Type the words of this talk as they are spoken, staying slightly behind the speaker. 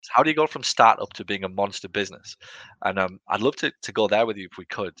How do you go from startup to being a monster business? And I'd love to go there with you if we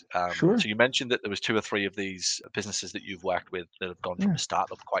could. Sure. So you mentioned that there was 2 or 3 of these businesses that you've worked with that have gone from Yeah. a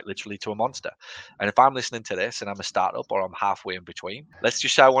startup quite literally to a monster. And if I'm listening to this and I'm a startup or I'm halfway in between, let's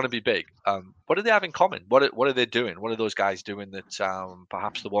just say I want to be big. What do they have in common? What are they doing? What are those guys doing that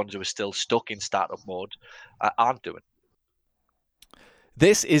perhaps the ones who are still stuck in startup mode aren't doing?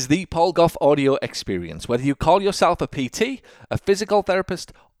 This is the Paul Gough audio experience. Whether you call yourself a PT, a physical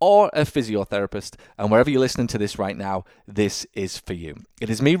therapist, or a physiotherapist, and wherever you're listening to this right now, this is for you. It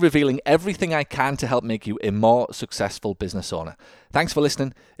is me revealing everything I can to help make you a more successful business owner. Thanks for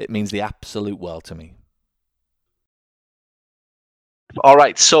listening. It means the absolute world to me. All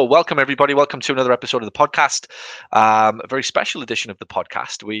right, so welcome everybody. Welcome to another episode of the podcast, a very special edition of the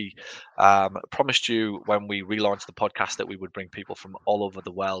podcast. We promised you when we relaunched the podcast that we would bring people from all over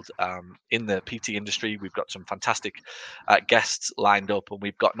the world in the PT industry. We've got some fantastic guests lined up, and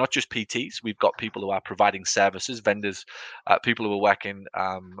we've got not just PTs, we've got people who are providing services, vendors, people who are working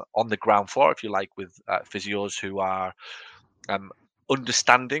on the ground floor, if you like, with physios who are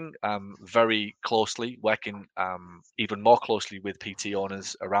understanding very closely, working even more closely with PT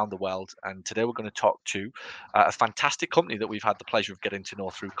owners around the world. And today we're going to talk to a fantastic company that we've had the pleasure of getting to know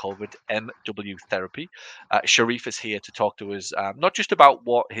through COVID, MWTherapy. Sharif is here to talk to us not just about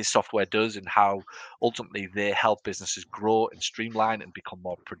what his software does and how ultimately they help businesses grow and streamline and become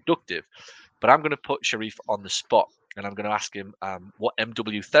more productive, but I'm going to put Sharif on the spot. And I'm going to ask him what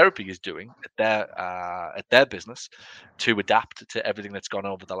MWTherapy is doing at their business to adapt to everything that's gone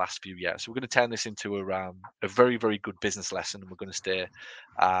over the last few years. So we're going to turn this into a very, very good business lesson, and we're going to stay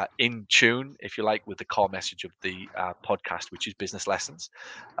in tune, if you like, with the core message of the podcast, which is business lessons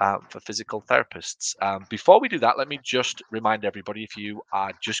for physical therapists. Before we do that, let me just remind everybody, if you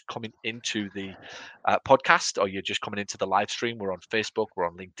are just coming into the podcast or you're just coming into the live stream, we're on Facebook, we're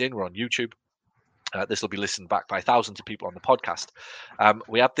on LinkedIn, we're on YouTube. This will be listened back by thousands of people on the podcast.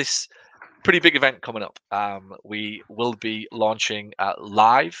 We have this pretty big event coming up. We will be launching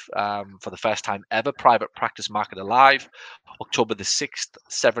live for the first time ever, Private Practice Marketer Live, October the 6th,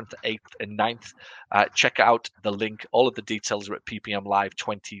 7th, 8th, and 9th. Check out the link. All of the details are at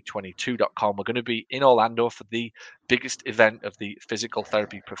ppmlive2022.com. We're going to be in Orlando for the biggest event of the physical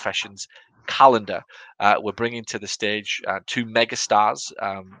therapy profession's calendar. We're bringing to the stage 2 mega stars.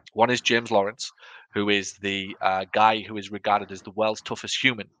 One is James Lawrence, who is the guy who is regarded as the world's toughest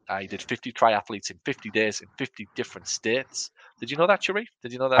human. He did 50 triathletes in 50 days in 50 different states. Did you know that, Sharif?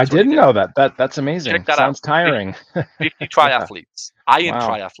 Did you know I that's what he didn't did? know that. That's Check amazing. that out. Sounds tiring. 50 Yeah. triathletes, iron Wow.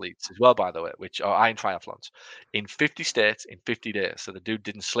 triathletes as well, by the way, which are iron triathlons in 50 states in 50 days. So the dude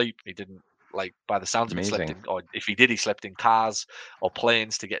didn't sleep. He didn't, like, by the sounds of it, slept Amazing. in, or if he did, he slept in cars or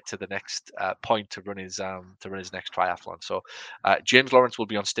planes to get to the next point to run his next triathlon. So James Lawrence will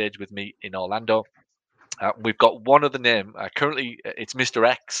be on stage with me in Orlando. We've got one other name. Currently, it's Mr.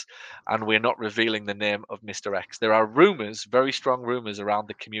 X, and we're not revealing the name of Mr. X. There are rumors, very strong rumors around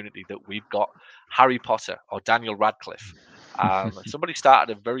the community that we've got Harry Potter or Daniel Radcliffe. Somebody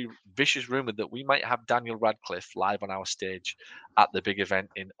started a very vicious rumor that we might have Daniel Radcliffe live on our stage at the big event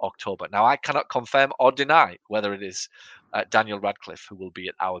in October. Now, I cannot confirm or deny whether it is Daniel Radcliffe who will be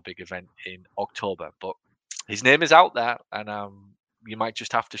at our big event in October, but his name is out there, and you might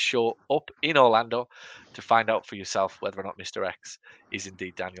just have to show up in Orlando to find out for yourself whether or not Mr. X is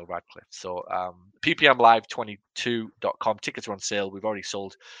indeed Daniel Radcliffe. So ppmlive22.com. Tickets are on sale. We've already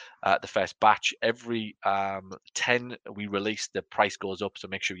sold the first batch. Every 10 we release, the price goes up. So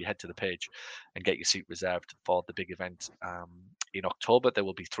make sure you head to the page and get your seat reserved for the big event in October. There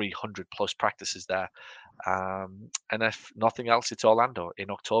will be 300 plus practices there. And if nothing else, it's Orlando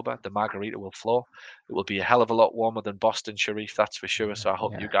in October. The margarita will flow. It will be a hell of a lot warmer than Boston, Sharif, that's for sure. So I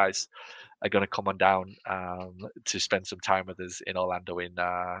hope you guys are going to come on down to spend some time with us in Orlando in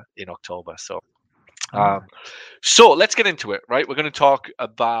October. So let's get into it, right? We're going to talk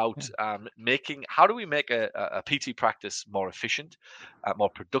about how do we make a PT practice more efficient,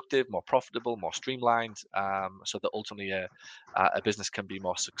 more productive, more profitable, more streamlined, so that ultimately a business can be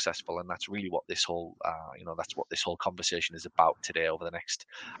more successful. And that's really what this whole, that's what this whole conversation is about today over the next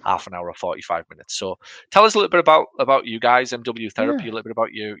half an hour or 45 minutes. So tell us a little bit about you guys, MWTherapy, a little bit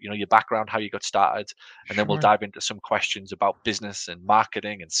about your background, how you got started, and then we'll dive into some questions about business and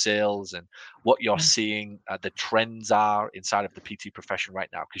marketing and sales and what you're seeing the trends are inside of the PT profession right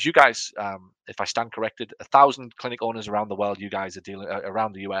now. Because you guys, if I stand corrected, 1,000 clinic owners around the world, you guys are dealing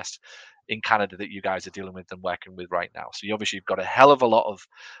around the US, in Canada, that you guys are dealing with and working with right now. So you obviously have got a hell of a lot of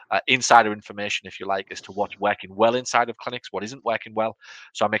insider information, if you like, as to what's working well inside of clinics, what isn't working well.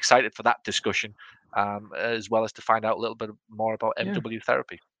 So I'm excited for that discussion, as well as to find out a little bit more about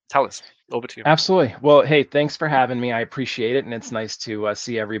MWTherapy. Tell us. Over to you. Absolutely. Well, hey, thanks for having me. I appreciate it. And it's nice to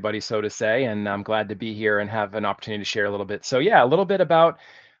see everybody, so to say. And I'm glad to be here and have an opportunity to share a little bit. So, yeah, a little bit about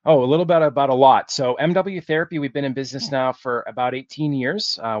a lot. So, MWTherapy, we've been in business now for about 18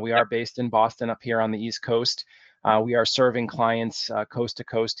 years. We Yep. are based in Boston up here on the East Coast. We are serving clients coast to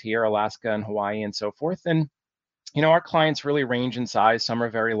coast here, Alaska and Hawaii and so forth. And our clients really range in size. Some are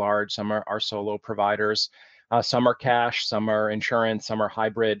very large, some are solo providers, some are cash, some are insurance, some are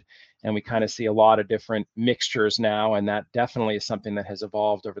hybrid. And we kind of see a lot of different mixtures now. And that definitely is something that has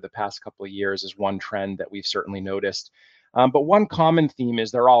evolved over the past couple of years, is one trend that we've certainly noticed. But one common theme is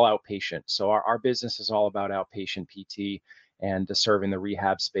they're all outpatient. So our business is all about outpatient PT and serving the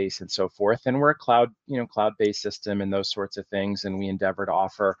rehab space and so forth. And we're a cloud-based system and those sorts of things. And we endeavor to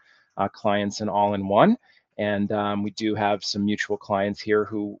offer clients an all-in-one. And we do have some mutual clients here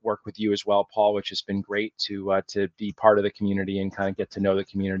who work with you as well, Paul, which has been great to be part of the community and kind of get to know the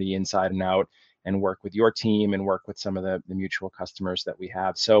community inside and out, and work with your team and work with some of the mutual customers that we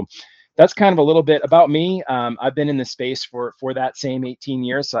have. So that's kind of a little bit about me. I've been in the space for that same 18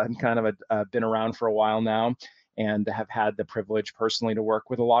 years, so I'm kind of been around for a while now, and have had the privilege personally to work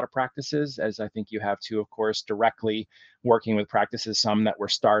with a lot of practices, as I think you have too, of course, directly working with practices, some that were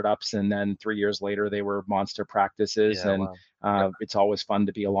startups, and then 3 years later they were monster practices. Yeah. And Wow. Yep. it's always fun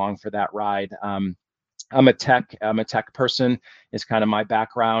to be along for that ride. I'm a tech person is kind of my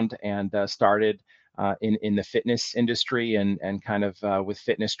background, and started in the fitness industry, and kind of with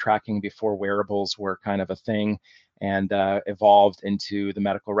fitness tracking before wearables were kind of a thing, and evolved into the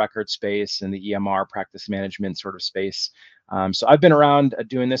medical record space and the EMR practice management sort of space. So I've been around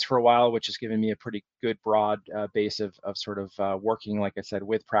doing this for a while, which has given me a pretty good broad base of sort of working, like I said,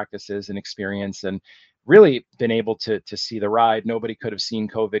 with practices and experience, and really been able to see the ride. Nobody could have seen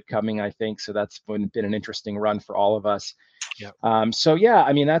COVID coming, I think. So that's been an interesting run for all of us. Yep. So yeah,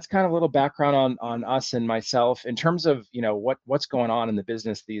 I mean, that's kind of a little background on us and myself in terms of what's going on in the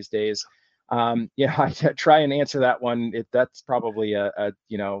business these days. I try and answer that one. That's probably a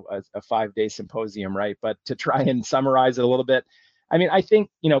 5-day symposium, right? But to try and summarize it a little bit, I mean, I think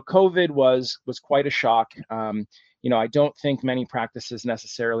COVID was quite a shock. I don't think many practices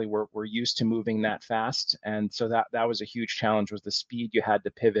necessarily were used to moving that fast, and so that was a huge challenge, was the speed you had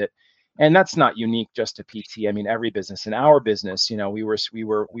to pivot. And that's not unique just to PT. I mean, every business. In our business, we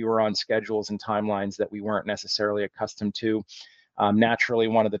were on schedules and timelines that we weren't necessarily accustomed to. Naturally,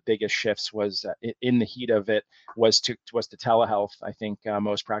 one of the biggest shifts was in the heat of it was to telehealth. I think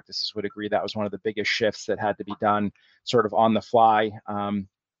most practices would agree that was one of the biggest shifts that had to be done sort of on the fly. And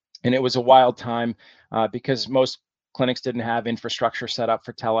it was a wild time because most clinics didn't have infrastructure set up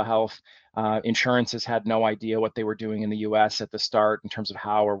for telehealth. Insurances had no idea what they were doing in the US at the start in terms of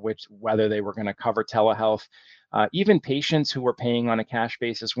how or whether they were going to cover telehealth. Even patients who were paying on a cash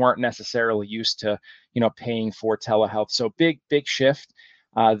basis weren't necessarily used to, paying for telehealth. So big shift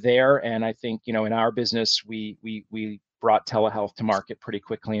there. And I think, in our business, we brought telehealth to market pretty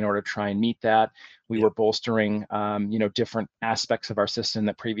quickly in order to try and meet that. We Yep. were bolstering, different aspects of our system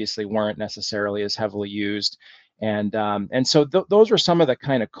that previously weren't necessarily as heavily used. And so those were some of the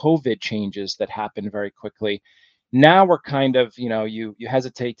kind of COVID changes that happened very quickly. Now we're kind of, you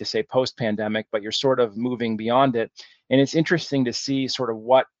hesitate to say post-pandemic, but you're sort of moving beyond it. And it's interesting to see sort of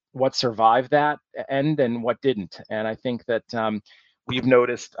what survived that end and what didn't. And I think that we've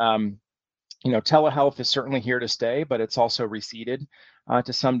noticed telehealth is certainly here to stay, but it's also receded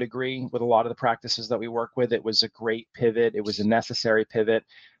to some degree with a lot of the practices that we work with. It was a great pivot. It was a necessary pivot.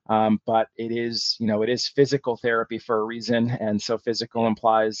 But it is physical therapy for a reason. And so physical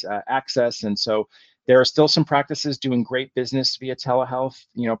implies access. And so there are still some practices doing great business via telehealth,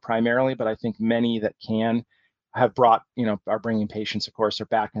 primarily, but I think many that have brought, are bringing patients, of course, are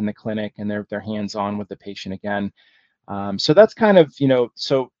back in the clinic and they're hands-on with the patient again. So that's kind of,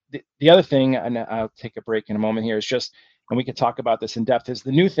 so the other thing, and I'll take a break in a moment here, is just, and we could talk about this in depth, is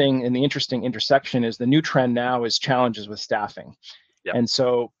the new thing, and the interesting intersection is the new trend now is challenges with staffing. Yep. And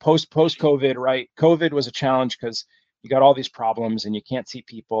so post COVID, right? COVID was a challenge because you got all these problems and you can't see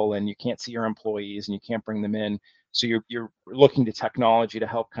people and you can't see your employees and you can't bring them in. So you're looking to technology to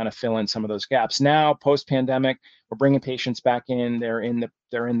help kind of fill in some of those gaps. Now, post pandemic, we're bringing patients back in. They're in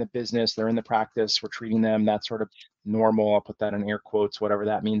the business. They're in the practice. We're treating them. That's sort of normal. I'll put that in air quotes, whatever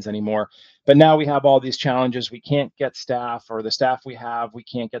that means anymore. But now we have all these challenges. We can't get staff, or the staff we have, we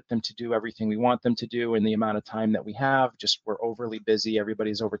can't get them to do everything we want them to do in the amount of time that we have. Just we're overly busy.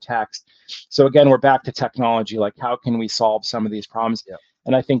 Everybody's overtaxed. So again, we're back to technology. Like, how can we solve some of these problems? Yep.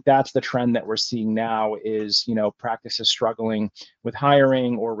 And I think that's the trend that we're seeing now is, practices struggling with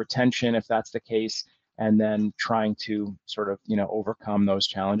hiring or retention, if that's the case. and then trying to sort of, overcome those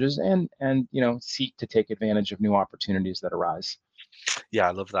challenges and seek to take advantage of new opportunities that arise. Yeah,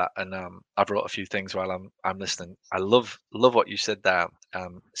 I love that, and I wrote a few things while I'm listening. I love what you said there.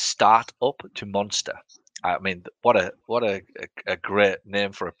 Start up to monster. I mean, what a great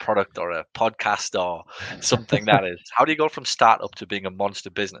name for a product or a podcast or something that is. How do you go from start up to being a monster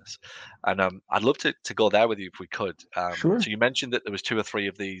business? And I'd love to go there with you if we could. Sure. So you mentioned that there was 2 or 3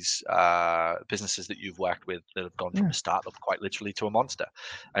 of these businesses that you've worked with that have gone from Yeah. a startup quite literally to a monster.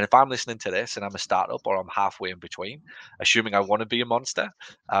 And if I'm listening to this and I'm a startup or I'm halfway in between, assuming I want to be a monster,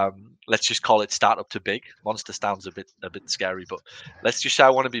 let's just call it startup to big. Monster sounds a bit scary, but let's just say I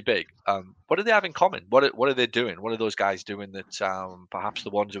want to be big. What do they have in common? What are they doing? What are those guys doing that perhaps the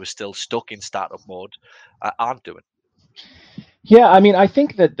ones who are still stuck in startup mode aren't doing? Yeah, I mean, I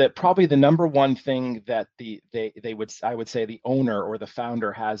think that probably the number one thing that I would say the owner or the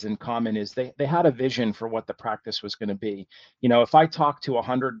founder has in common is they had a vision for what the practice was going to be. If I talk to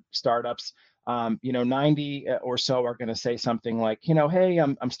 100 startups, 90 or so are going to say something like, hey,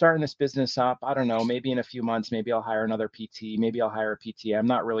 I'm starting this business up. I don't know, maybe in a few months, maybe I'll hire another PT, maybe I'll hire a PTA. I'm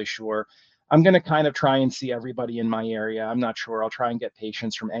not really sure. I'm going to kind of try and see everybody in my area. I'm not sure. I'll try and get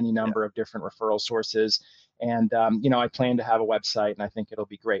patients from any number of different referral sources. And, I plan to have a website and I think it'll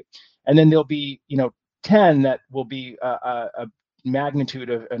be great. And then there'll be, 10 that will be a magnitude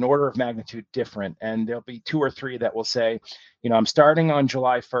of an order of magnitude different. And there'll be 2 or 3 that will say, I'm starting on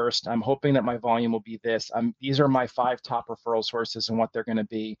July 1st. I'm hoping that my volume will be this. These are my 5 top referral sources and what they're going to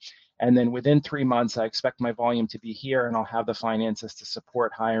be. And then within 3 months, I expect my volume to be here and I'll have the finances to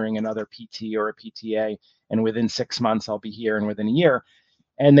support hiring another PT or a PTA. And within 6 months, I'll be here, and within a year.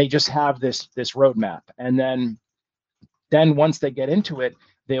 And they just have this roadmap. And then once they get into it,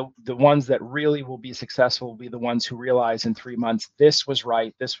 the ones that really will be successful will be the ones who realize in 3 months, this was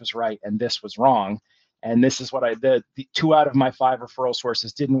right, and this was wrong. And this is what I did. The 2 out of my 5 referral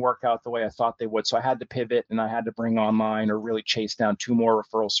sources didn't work out the way I thought they would. So I had to pivot and I had to bring online or really chase down 2 more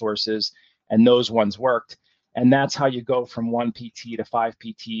referral sources. And those ones worked. And that's how you go from 1 PT to 5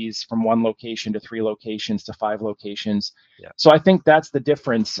 PTs, from 1 location to 3 locations to 5 locations. Yeah. So I think that's the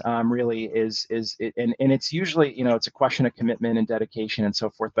difference. Really, is it, and it's usually, it's a question of commitment and dedication and so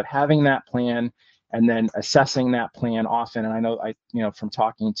forth. But having that plan and then assessing that plan often, and I know from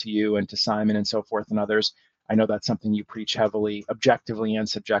talking to you and to Simon and so forth and others, I know that's something you preach heavily, objectively and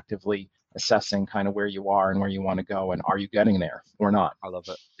subjectively, assessing kind of where you are and where you want to go, and are you getting there or not? I love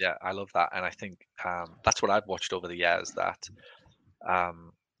it. Yeah, I love that, and I think that's what I've watched over the years. That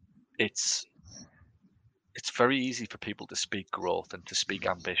it's very easy for people to speak growth and to speak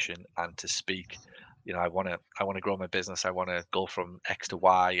ambition and to speak, I want to grow my business. I want to go from X to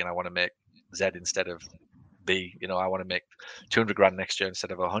Y, and I want to make Z instead of B. I want to make 200 grand next year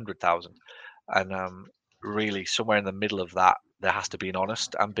instead of 100,000. And really, somewhere in the middle of that, there has to be an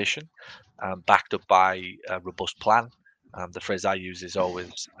honest ambition, backed up by a robust plan. The phrase I use is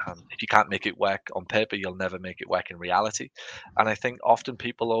always, if you can't make it work on paper, you'll never make it work in reality. And I think often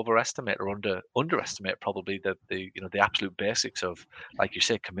people overestimate or underestimate probably the absolute basics of, like you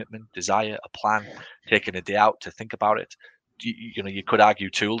say, commitment, desire, a plan, taking a day out to think about it. You could argue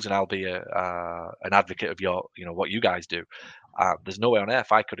tools, and I'll be an advocate of what you guys do. There's no way on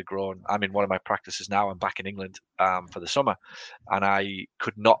earth I could have grown. I'm in one of my practices now. I'm back in England for the summer, and I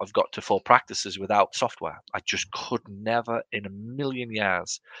could not have got to 4 practices without software. I just could never in a million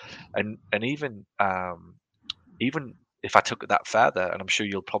years. And even if I took it that further, and I'm sure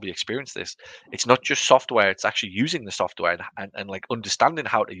you'll probably experience this, it's not just software, it's actually using the software and like understanding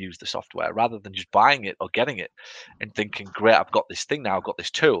how to use the software rather than just buying it or getting it and thinking, great, I've got this thing now, I've got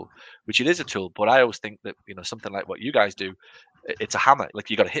this tool, which it is a tool. But I always think that, something like what you guys do, it's a hammer. Like,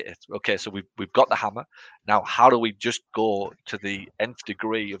 you got to hit it. Okay, so we've got the hammer. Now, how do we just go to the nth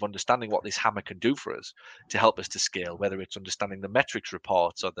degree of understanding what this hammer can do for us to help us to scale, whether it's understanding the metrics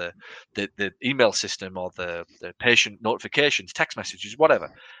reports or the email system or the patient notifications, text messages, whatever.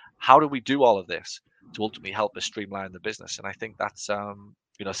 How do we do all of this to ultimately help us streamline the business? And I think that's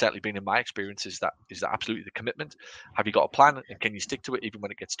certainly been in my experience, is that absolutely the commitment. Have you got a plan, and can you stick to it even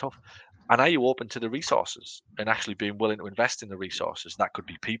when it gets tough? And are you open to the resources and actually being willing to invest in the resources? That could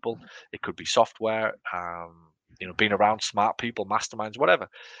be people, it could be software, being around smart people, masterminds, whatever.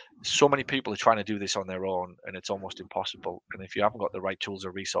 So many people are trying to do this on their own, and it's almost impossible. And if you haven't got the right tools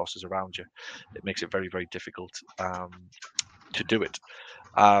or resources around you, it makes it very, very difficult to do it.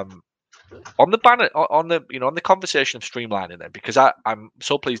 On the conversation of streamlining, then, because I'm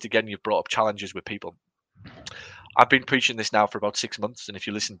so pleased again you've brought up challenges with people. I've been preaching this now for about 6 months, and if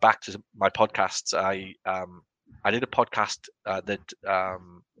you listen back to my podcasts, I did a podcast that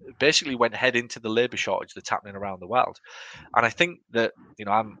basically went head into the labour shortage that's happening around the world, and I think that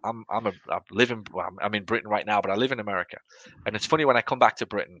I live in I'm in Britain right now, but I live in America, and it's funny when I come back to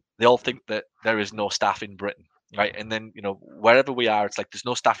Britain, they all think that there is no staff in Britain, right? And then wherever we are, it's like there's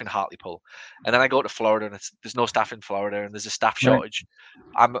no staff in Hartlepool, and then I go to Florida and there's no staff in Florida, and there's a staff Right. shortage.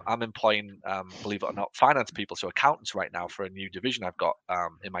 I'm employing, believe it or not, finance people, so accountants right now for a new division I've got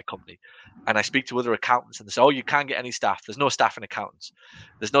in my company, and I speak to other accountants and they say, "Oh, you can't get any staff. There's no staff in accountants.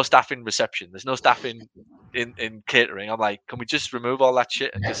 There's no staff in reception. There's no staff in catering." I'm like, can we just remove all that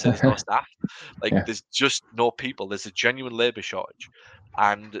shit and just say there's no staff? Like, Yeah. there's just no people. There's a genuine labor shortage,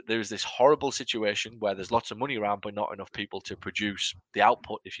 and there's this horrible situation where there's lots of money around but not enough people to produce the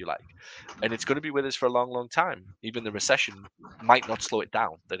output, if you like, and it's going to be with us for a long, long time. Even the recession might not slow it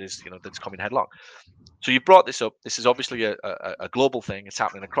down. That's coming headlong. So you brought this up. This is obviously a global thing. It's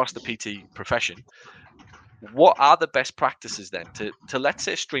happening across the PT profession. What are the best practices then to let's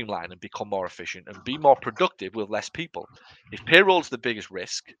say streamline and become more efficient and be more productive with less people? If payroll's the biggest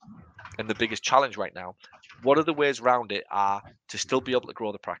risk and the biggest challenge right now, what are the ways around it are to still be able to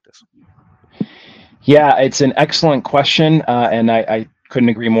grow the practice? Yeah, it's an excellent question, and I couldn't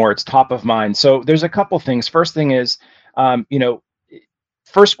agree more. It's top of mind. So there's a couple things. First thing is, you know,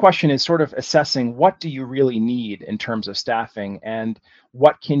 first question is sort of assessing what do you really need in terms of staffing, and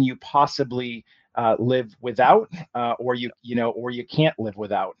what can you possibly live without, or you can't live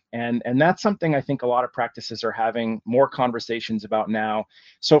without. And that's something I think a lot of practices are having more conversations about now.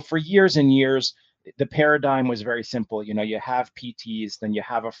 So for years and years, the paradigm was very simple. You have PTs, then you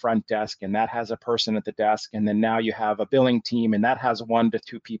have a front desk, and that has a person at the desk, and then now you have a billing team, and that has 1 to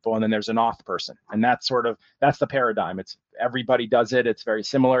 2 people, and then there's an auth person, and that's the paradigm. It's everybody does it. It's very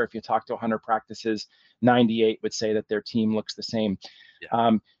similar. If you talk to 100 practices, 98 would say that their team looks the same.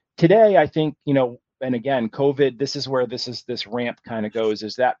 Yeah. Today, I think, and again, COVID, this is where this ramp kind of goes,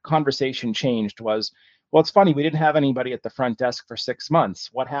 is that conversation changed. Well, it's funny, we didn't have anybody at the front desk for 6 months.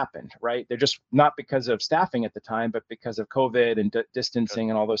 What happened, right? They're just not because of staffing at the time, but because of COVID and distancing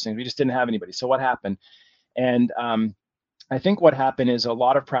and all those things. We just didn't have anybody. So what happened? And I think what happened is a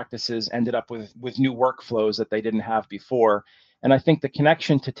lot of practices ended up with new workflows that they didn't have before. And I think the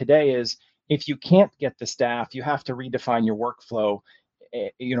connection to today is, if you can't get the staff, you have to redefine your workflow,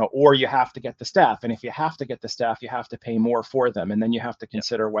 or you have to get the staff. And if you have to get the staff, you have to pay more for them. And then you have to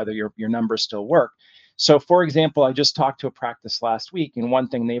consider whether your numbers still work. So for example, I just talked to a practice last week, and one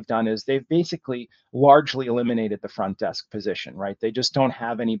thing they've done is they've basically largely eliminated the front desk position, right? They just don't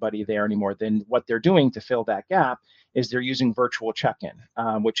have anybody there anymore. Then what they're doing to fill that gap is they're using virtual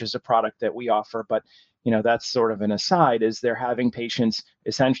check-in, which is a product that we offer. But that's sort of an aside, is they're having patients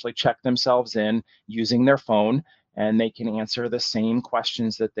essentially check themselves in using their phone, and they can answer the same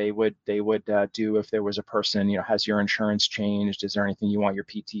questions that they would do if there was a person. Has your insurance changed? Is there anything you want your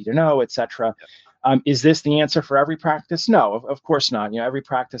PT to know, etc. Is this the answer for every practice? No, of course not. Every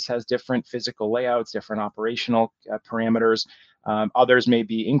practice has different physical layouts, different operational parameters. Others may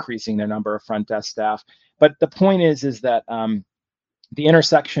be increasing their number of front desk staff. But the point is that the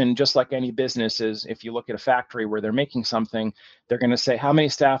intersection, just like any business, is if you look at a factory where they're making something, they're going to say, how many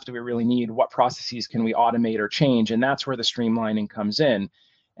staff do we really need? What processes can we automate or change? And that's where the streamlining comes in.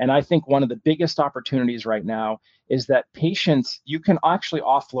 And I think one of the biggest opportunities right now is that you can actually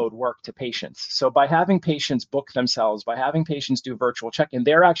offload work to patients. So by having patients book themselves, by having patients do virtual check-in,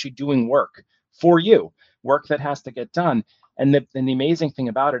 they're actually doing work for you, work that has to get done. And the amazing thing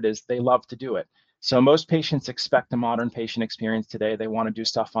about it is they love to do it. So most patients expect a modern patient experience today. They want to do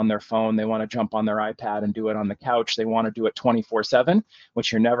stuff on their phone. They want to jump on their iPad and do it on the couch. They want to do it 24/7,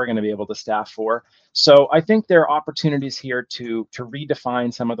 which you're never going to be able to staff for. So I think there are opportunities here to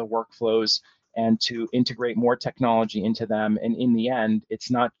redefine some of the workflows and to integrate more technology into them. And in the end,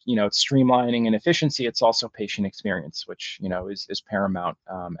 it's not, it's streamlining and efficiency. It's also patient experience, which, is paramount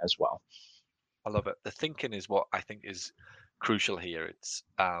as well. I love it. The thinking is what I think is crucial here. It's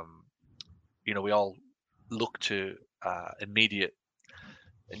we all look to immediate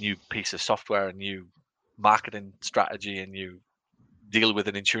a new piece of software, a new marketing strategy, a new deal with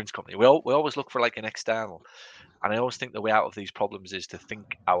an insurance company. We always look for like an external, and I always think the way out of these problems is to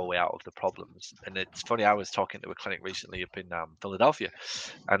think our way out of the problems. And it's funny, I was talking to a clinic recently up in Philadelphia,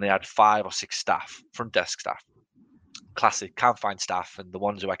 and they had 5 or 6 staff, front desk staff. Classic, can't find staff, and the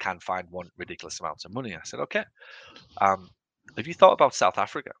ones who I can find want ridiculous amounts of money. I said, okay, have you thought about South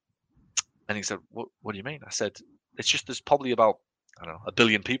Africa? And he said, what do you mean? I said, it's just there's probably about, I don't know, 1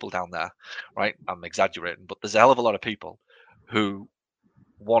 billion people down there, right? I'm exaggerating, but there's a hell of a lot of people who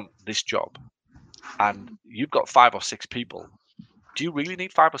want this job. And you've got 5 or 6 people. Do you really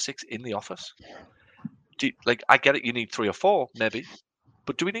need 5 or 6 in the office? like, I get it, you need 3 or 4 maybe,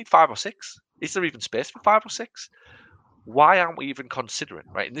 but do we need 5 or 6? Is there even space for 5 or 6? Why aren't we even considering,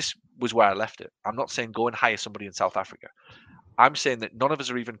 right? And this was where I left it. I'm not saying go and hire somebody in South Africa. I'm saying that none of us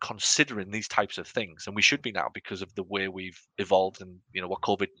are even considering these types of things, and we should be now because of the way we've evolved and what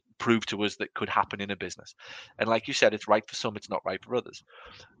COVID proved to us that could happen in a business. And like you said, it's right for some, it's not right for others.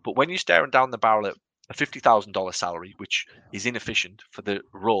 But when you're staring down the barrel at a $50,000 salary, which is inefficient for the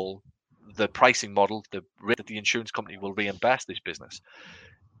role, the pricing model, the rate that the insurance company will reimburse this business,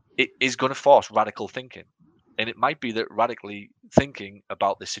 it is going to force radical thinking. And it might be that radically thinking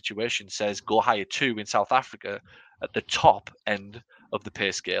about this situation says go hire 2 in South Africa at the top end of the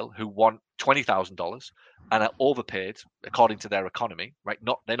pay scale who want $20,000 and are overpaid according to their economy, right?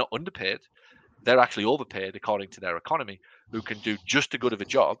 They're not underpaid, they're actually overpaid according to their economy, who can do just as good of a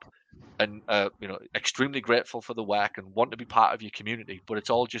job and extremely grateful for the work and want to be part of your community, but it's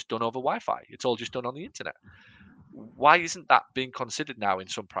all just done over Wi-Fi. It's all just done on the internet. Why isn't that being considered now in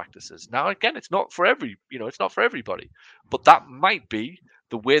some practices? Now, again, it's not for it's not for everybody, but that might be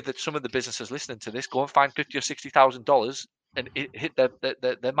the way that some of the businesses listening to this go and find $50,000 or $60,000 and hit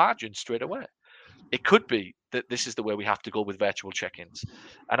their margins straight away. It could be that this is the way we have to go with virtual check-ins.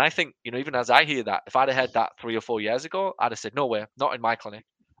 And I think, even as I hear that, if I'd have heard that 3 or 4 years ago, I'd have said, no way, not in my clinic.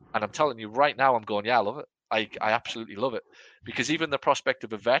 And I'm telling you right now, I'm going, yeah, I love it. I absolutely love it, because even the prospect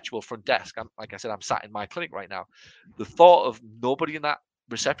of a virtual front desk, like I said, I'm sat in my clinic right now. The thought of nobody in that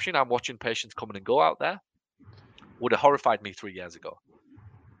reception, I'm watching patients come in and go out there, would have horrified me 3 years ago.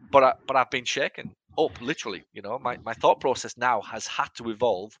 But I've been shaken up, literally. My thought process now has had to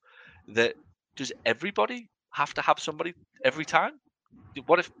evolve. That does everybody have to have somebody every time?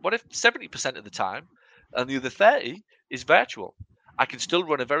 What if 70% of the time, and the other 30 is virtual? I can still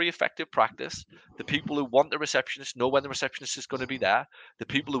run a very effective practice. The people who want the receptionist know when the receptionist is going to be there. The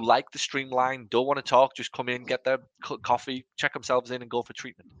people who like the streamline, don't want to talk, just come in, get their coffee, check themselves in, and go for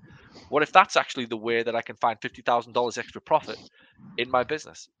treatment. What if that's actually the way that I can find $50,000 extra profit in my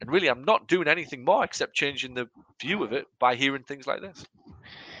business? And really, I'm not doing anything more except changing the view of it by hearing things like this.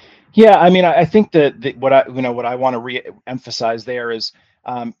 Yeah, I mean, I think that what I want to re-emphasize there is,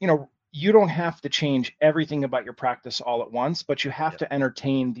 you don't have to change everything about your practice all at once, but you have to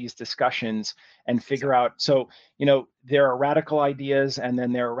entertain these discussions and figure out. So, there are radical ideas, and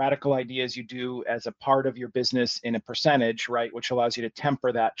then there are radical ideas you do as a part of your business in a percentage, right, which allows you to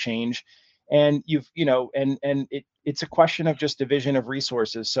temper that change. And it's a question of just division of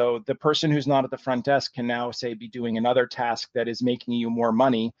resources. So the person who's not at the front desk can now, say, be doing another task that is making you more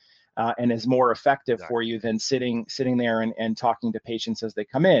money. And is more effective for you than sitting there and talking to patients as they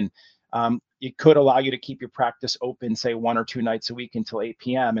come in. It could allow you to keep your practice open, say 1 or 2 nights a week until 8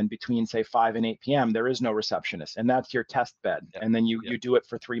 p.m. And between, say, 5 and 8 p.m., there is no receptionist. And that's your test bed. And then you do it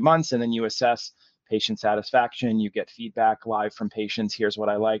for 3 months, and then you assess patient satisfaction. You get feedback live from patients. Here's what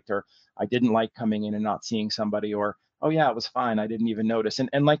I liked, or I didn't like coming in and not seeing somebody, or, oh yeah, it was fine, I didn't even notice.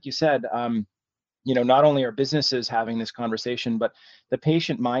 And like you said, not only are businesses having this conversation, but the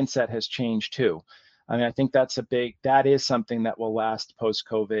patient mindset has changed too. I mean, I think that is something that will last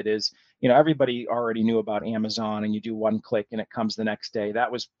post-COVID. Is, everybody already knew about Amazon, and you do one click and it comes the next day.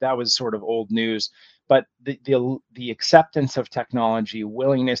 That was sort of old news. But the acceptance of technology,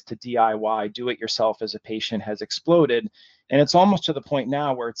 willingness to DIY, do it yourself as a patient, has exploded. And it's almost to the point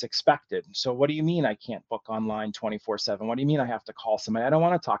now where it's expected. So what do you mean I can't book online 24/7? What do you mean I have to call somebody? I don't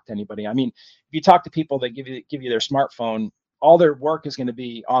want to talk to anybody. I mean, if you talk to people that give you their smartphone, all their work is going to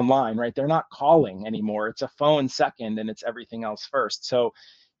be online, right? They're not calling anymore. It's a phone second, and it's everything else first. So,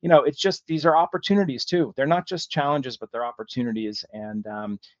 it's just, these are opportunities too. They're not just challenges, but they're opportunities. And,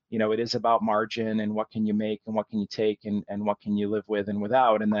 it is about margin, and what can you make, and what can you take, and what can you live with and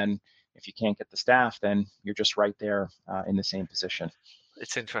without. And then if you can't get the staff, then you're just right there in the same position.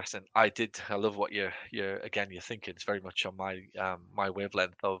 It's interesting. I love what you're thinking. It's very much on my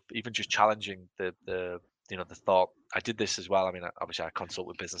wavelength of even just challenging the thought. I did this as well. I mean, obviously I consult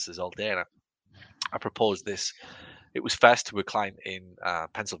with businesses all day, and I proposed this. It was first to a client in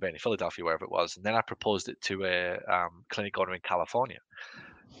Pennsylvania, Philadelphia, wherever it was, and then I proposed it to a clinic owner in California.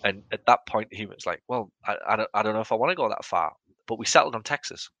 And at that point, he was like, "Well, I don't know if I want to go that far." But we settled on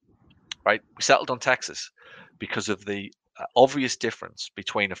Texas, right? We settled on Texas because of the obvious difference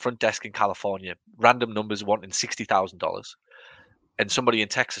between a front desk in California, random numbers wanting $60,000, and somebody in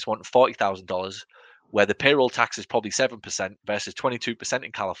Texas wanting $40,000, where the payroll tax is probably 7% versus 22%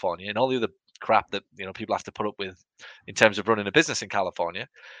 in California, and all the other crap that people have to put up with in terms of running a business in California.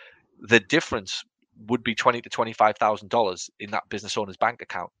 The difference would be $20,000 to $25,000 in that business owner's bank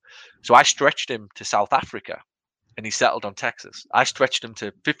account. So I stretched him to South Africa and he settled on Texas. I stretched him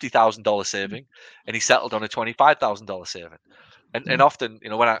to $50,000 saving, and he settled on a $25,000 saving. And often,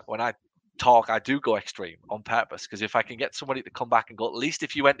 when I talk, I do go extreme on purpose, because if I can get somebody to come back and go, at least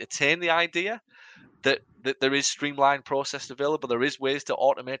if you entertain the idea that there is streamlined process available, there is ways to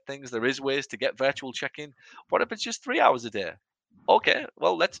automate things, there is ways to get virtual check-in. What if it's just 3 hours a day? Okay,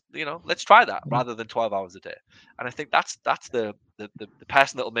 well, let's try that rather than 12 hours a day. And I think that's the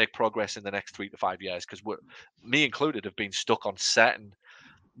person that will make progress in the next 3 to 5 years, because me included, have been stuck on certain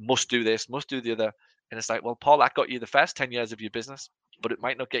must do this, must do the other. And it's like, well, Paul, that got you the first 10 years of your business, but it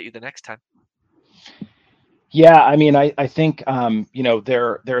might not get you the next 10. Yeah, I mean, I think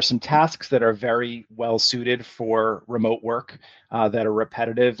there are some tasks that are very well suited for remote work, that are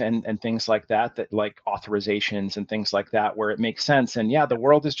repetitive and things like that, like authorizations and things like that, where it makes sense. And yeah, the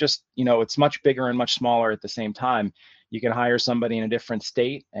world is just, it's much bigger and much smaller at the same time. You can hire somebody in a different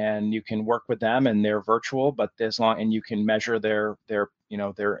state and you can work with them, and they're virtual, but and you can measure their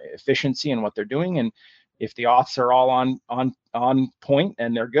efficiency and what they're doing. And if the auths are all on point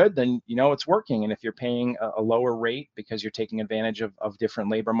and they're good, then it's working. And if you're paying a lower rate because you're taking advantage of different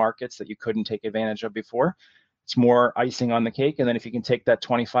labor markets that you couldn't take advantage of before, it's more icing on the cake. And then if you can take that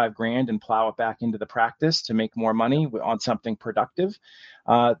 25 grand and plow it back into the practice to make more money on something productive,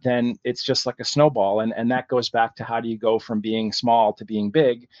 then it's just like a snowball. And that goes back to, how do you go from being small to being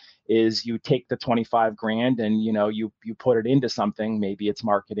big? Is you take the 25 grand and you put it into something. Maybe it's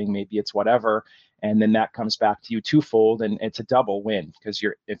marketing, maybe it's whatever, and then that comes back to you twofold, and it's a double win, because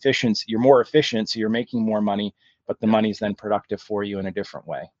you're more efficient, so you're making more money, but the money's then productive for you in a different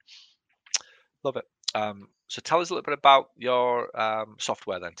way. Love it. So tell us a little bit about your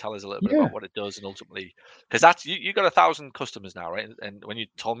software then. Tell us a little bit about what it does, and ultimately, because that's you got 1,000 customers now, right? And when you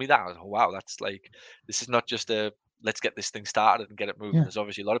told me that, I was like, wow, that's like, this is not just a let's get this thing started and get it moving. Yeah. There's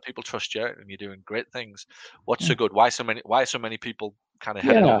obviously a lot of people trust you, and you're doing great things. What's so good? Why are so many people kind of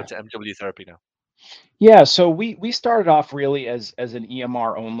headed over to MWTherapy now? Yeah, so we started off really as an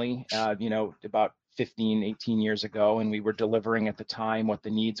EMR only, about 15, 18 years ago, and we were delivering at the time what the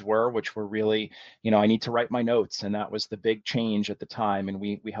needs were, which were really, I need to write my notes, and that was the big change at the time. And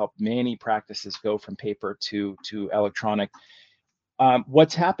we helped many practices go from paper to electronic.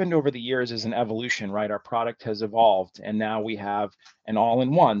 What's happened over the years is an evolution, right? Our product has evolved, and now we have an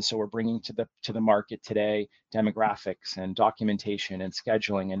all-in-one. So we're bringing to the market today demographics and documentation and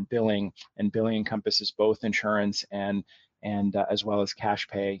scheduling and billing. And billing encompasses both insurance and as well as cash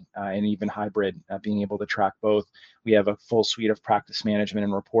pay, and even hybrid, being able to track both. We have a full suite of practice management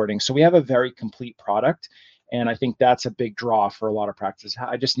and reporting. So we have a very complete product. And I think that's a big draw for a lot of practices.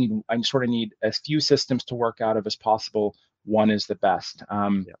 I sort of need as few systems to work out of as possible. One is the best.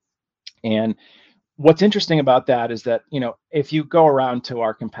 And what's interesting about that is that, if you go around to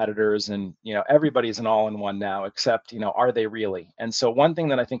our competitors, and, everybody's an all-in-one now, except, are they really? And so one thing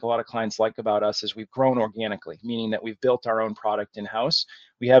that I think a lot of clients like about us is we've grown organically, meaning that we've built our own product in-house.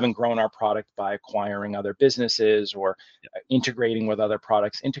 We haven't grown our product by acquiring other businesses or integrating with other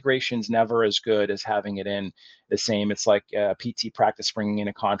products. Integration's never as good as having it in the same. It's like a PT practice bringing in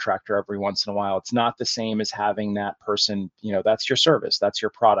a contractor every once in a while. It's not the same as having that person, that's your service, that's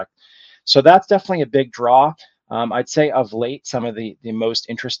your product. So that's definitely a big draw. I'd say of late, some of the most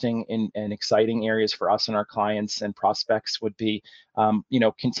interesting and exciting areas for us and our clients and prospects would be,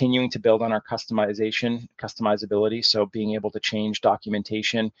 continuing to build on our customizability. So being able to change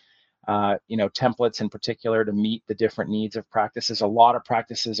documentation, templates in particular, to meet the different needs of practices. A lot of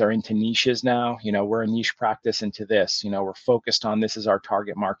practices are into niches now. We're a niche practice into this. We're focused on, this is our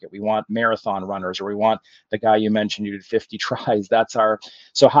target market. We want marathon runners, or we want the guy you mentioned who did 50 tries.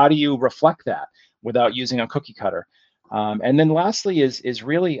 So how do you reflect that without using a cookie cutter? And then lastly is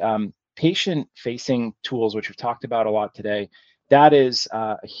really patient-facing tools, which we've talked about a lot today. That is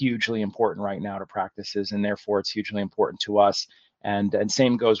hugely important right now to practices, and therefore it's hugely important to us. And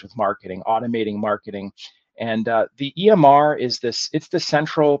same goes with marketing, automating marketing. And the EMR it's the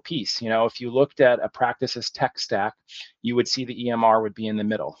central piece. If you looked at a practice's tech stack, you would see the EMR would be in the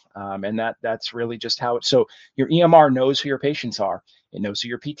middle. And that's really just how so your EMR knows who your patients are. It knows who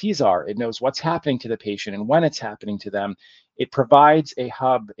your PTs are. It knows what's happening to the patient and when it's happening to them. It provides a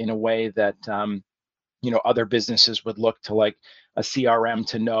hub in a way that, other businesses would look to, like a CRM,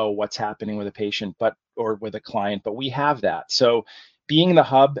 to know what's happening with a patient, or with a client, but we have that. So being the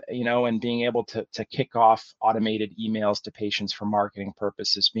hub, and being able to kick off automated emails to patients for marketing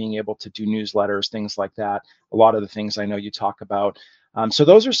purposes, being able to do newsletters, things like that. A lot of the things I know you talk about. So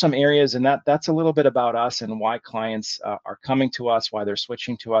those are some areas, and that's a little bit about us and why clients are coming to us, why they're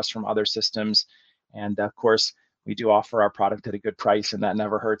switching to us from other systems. And of course, we do offer our product at a good price, and that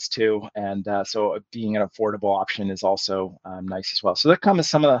never hurts too. And so being an affordable option is also nice as well. So that comes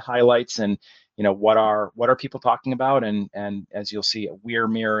some of the highlights, and what are people talking about, and as you'll see, we're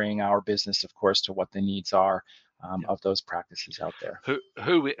mirroring our business, of course, to what the needs are of those practices out there.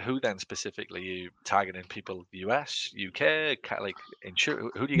 Who then specifically are you targeting? People US, UK, like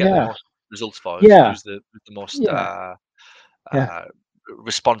who do you get the Yeah, most results for? yeah, Who's the most yeah, yeah, uh,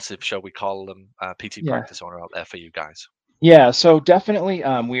 responsive, shall we call them, PT yeah. practice owner out there for you guys? Yeah, so definitely,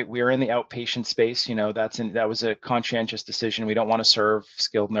 we're in the outpatient space. That was a conscientious decision. We don't want to serve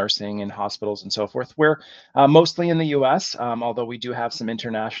skilled nursing in hospitals and so forth. We're mostly in the U.S., although we do have some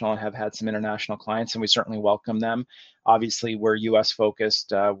international and have had some international clients, and we certainly welcome them. Obviously, we're U.S.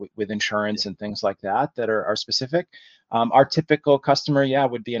 focused with Yeah. insurance and things like that are specific. Our typical customer, yeah,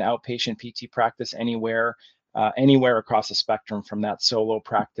 would be an outpatient PT practice anywhere across the spectrum, from that solo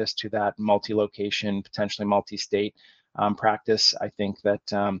practice to that multi-location, potentially multi-state practice. I think that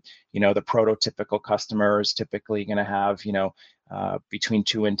the prototypical customer is typically going to have between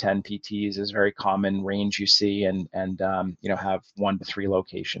 2 and 10 PTs is very common range you see, and have 1 to 3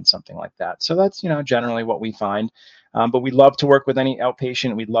 locations, something like that. So that's generally what we find. But we love to work with any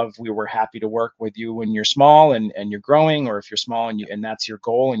outpatient. We were happy to work with you when you're small and you're growing, or if you're small and that's your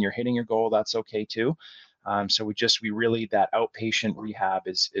goal and you're hitting your goal, that's okay too. So we really, that outpatient rehab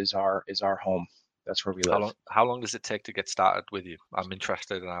is our home. That's where we live. How long does it take to get started with you? I'm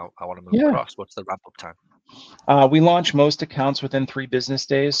interested, and I want to move Yeah. across. What's the ramp up time? We launch most accounts within 3 business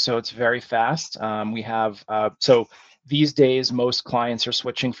days, so it's very fast. We have so these days most clients are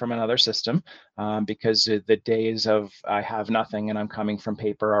switching from another system because the days of I have nothing and I'm coming from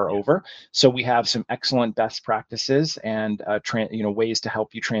paper are Yeah. over. So we have some excellent best practices and ways to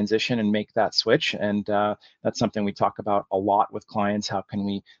help you transition and make that switch. And that's something we talk about a lot with clients. How can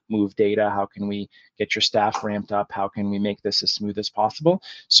we move data? How can we get your staff ramped up? How can we make this as smooth as possible?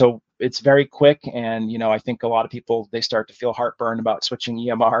 So it's very quick, and I think a lot of people, they start to feel heartburn about switching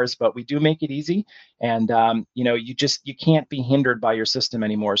EMRs, but we do make it easy. And you can't be hindered by your system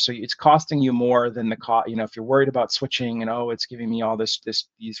anymore. So it's costing you more than the cost. If you're worried about switching and it's giving me all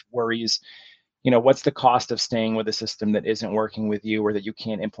these worries, what's the cost of staying with a system that isn't working with you or that you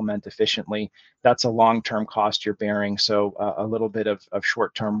can't implement efficiently? That's a long-term cost you're bearing. So a little bit of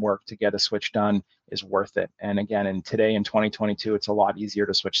short-term work to get a switch done is worth it. And again, today in 2022, it's a lot easier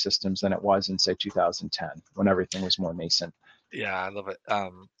to switch systems than it was in, say, 2010, when everything was more nascent. Yeah, I love it.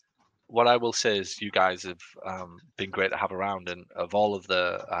 What I will say is you guys have been great to have around, and of all of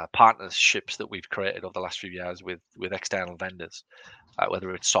the partnerships that we've created over the last few years with external vendors,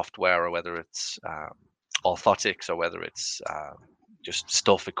 whether it's software or whether it's orthotics or whether it's just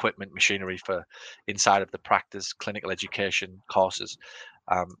stuff, equipment, machinery for inside of the practice, clinical education courses.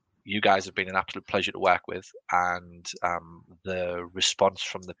 You guys have been an absolute pleasure to work with, and the response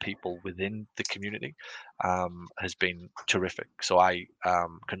from the people within the community has been terrific. So I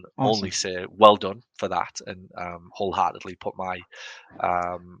can Awesome. only say well done for that, and wholeheartedly put my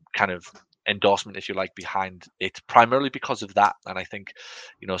kind of endorsement, if you like, behind it, primarily because of that. And I think,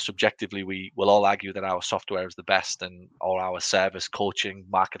 subjectively, we will all argue that our software is the best, and all our service, coaching,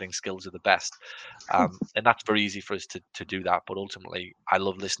 marketing skills are the best. And that's very easy for us to do that. But ultimately, I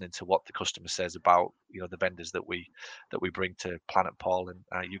love listening to what the customer says about the vendors that we bring to Planet Paul,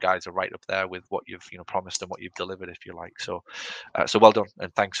 and you guys are right up there with what you've promised and what you've delivered, if you like. So well done,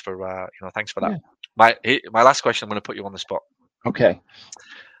 and thanks for thanks for that. Yeah. My last question, I'm going to put you on the spot. Okay.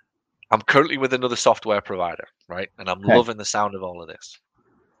 I'm currently with another software provider, right? And I'm Okay. loving the sound of all of this.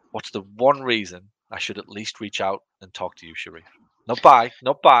 What's the one reason I should at least reach out and talk to you, Sharif? Not buy,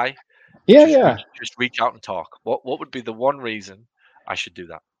 Yeah. just Yeah. reach out and talk. What would be the one reason I should do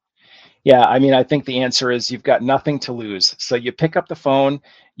that? Yeah, I mean, I think the answer is you've got nothing to lose. So you pick up the phone,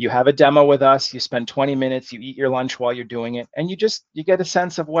 you have a demo with us, you spend 20 minutes, you eat your lunch while you're doing it, and you get a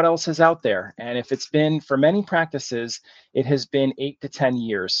sense of what else is out there. And if it's been, for many practices, it has been 8 to 10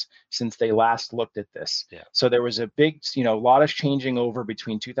 years since they last looked at this. Yeah. So there was a big, lot of changing over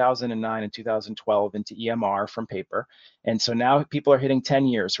between 2009 and 2012 into EMR from paper. And so now people are hitting 10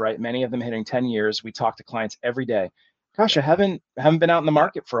 years, right? Many of them hitting 10 years. We talk to clients every day. Gosh, I Yeah. haven't been out in the Yeah.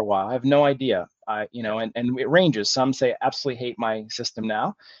 market for a while. I have no idea. And it ranges. Some say absolutely hate my system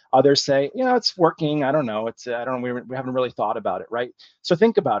now. Others say, it's working. I don't know. I don't know. We haven't really thought about it, right? So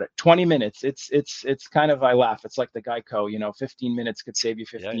think about it. 20 minutes. It's kind of, I laugh. It's like the Geico. 15 minutes could save you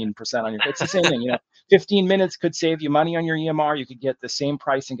 15% on your. It's the same thing. 15 minutes could save you money on your EMR. You could get the same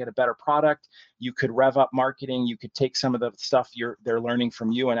price and get a better product. You could rev up marketing. You could take some of the stuff they're learning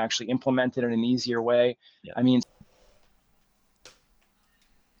from you and actually implement it in an easier way. Yeah. I mean.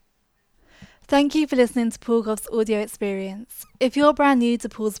 Thank you for listening to Paul Gough's audio experience. If you're brand new to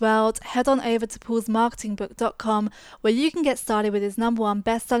Paul's world, head on over to paulsmarketingbook.com where you can get started with his #1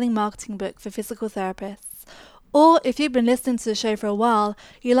 best-selling marketing book for physical therapists. Or if you've been listening to the show for a while,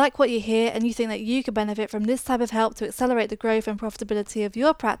 you like what you hear and you think that you could benefit from this type of help to accelerate the growth and profitability of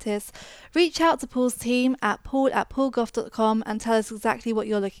your practice, reach out to Paul's team at paul@paulgough.com and tell us exactly what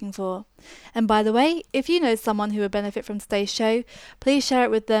you're looking for. And by the way, if you know someone who would benefit from today's show, please share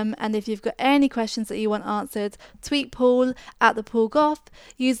it with them. And if you've got any questions that you want answered, tweet Paul @thePaulGough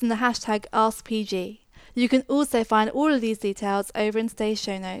using the hashtag AskPG. You can also find all of these details over in today's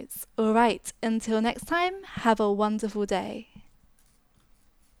show notes. Alright, until next time, have a wonderful day.